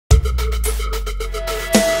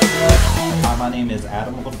My name is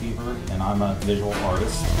Adam Lefevre, and I'm a visual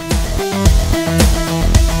artist.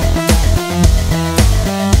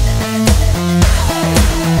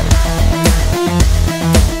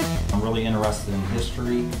 I'm really interested in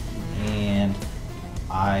history, and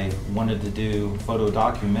I wanted to do photo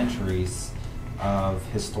documentaries of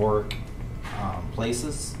historic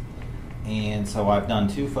places. And so I've done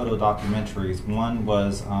two photo documentaries. One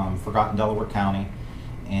was Forgotten Delaware County,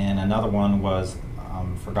 and another one was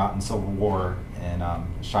Forgotten Civil War in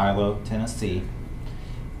Shiloh, Tennessee.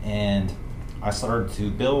 And I started to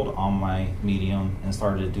build on my medium and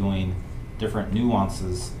started doing different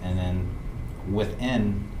nuances and then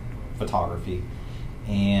within photography.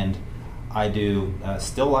 And I do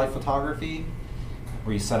still life photography,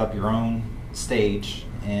 where you set up your own stage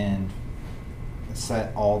and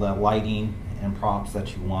set all the lighting and props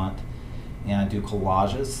that you want. And I do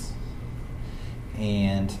collages,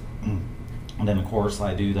 and then of course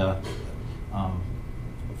I do the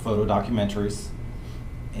photo documentaries,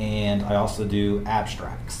 and I also do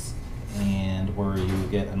abstracts, and where you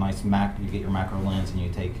get a nice you get your macro lens and you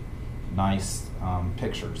take nice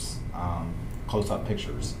pictures, close-up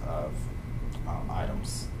pictures of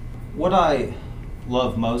items. What I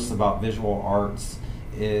love most about visual arts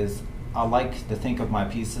is I like to think of my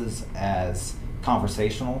pieces as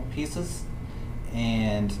conversational pieces,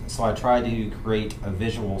 and so I try to create a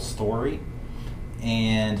visual story.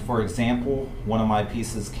 And for example, one of my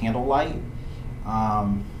pieces, Candlelight,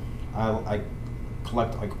 I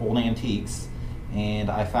collect like old antiques, and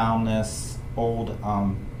I found this old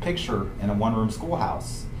picture in a one-room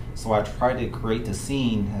schoolhouse. So I tried to create the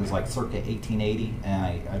scene as like circa 1880,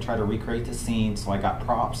 and I tried to recreate the scene. So I got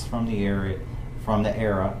props from the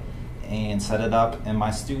era, and set it up in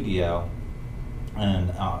my studio,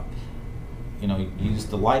 and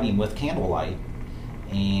used the lighting with candlelight,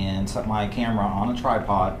 and set my camera on a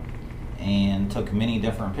tripod and took many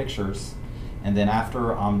different pictures. And then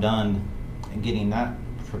after I'm done getting that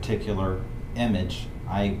particular image,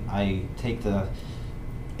 I take the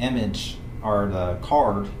image or the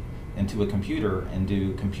card into a computer and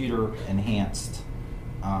do computer enhanced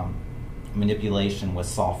manipulation with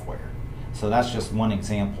software. So that's just one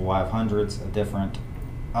example. I have hundreds of different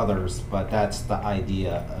others, but that's the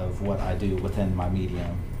idea of what I do within my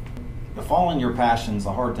medium. Following your passion is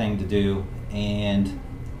a hard thing to do, and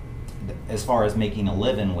as far as making a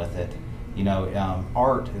living with it,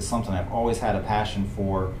 art is something I've always had a passion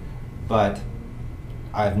for, but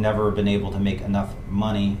I've never been able to make enough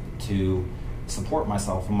money to support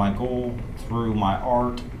myself. And my goal through my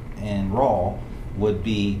art and raw would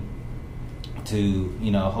be to,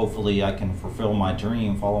 hopefully I can fulfill my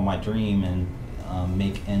dream, follow my dream, and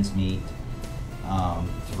make ends meet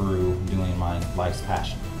through doing my life's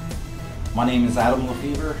passion. My name is Adam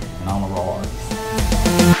Lefevre, and I'm a raw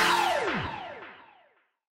artist.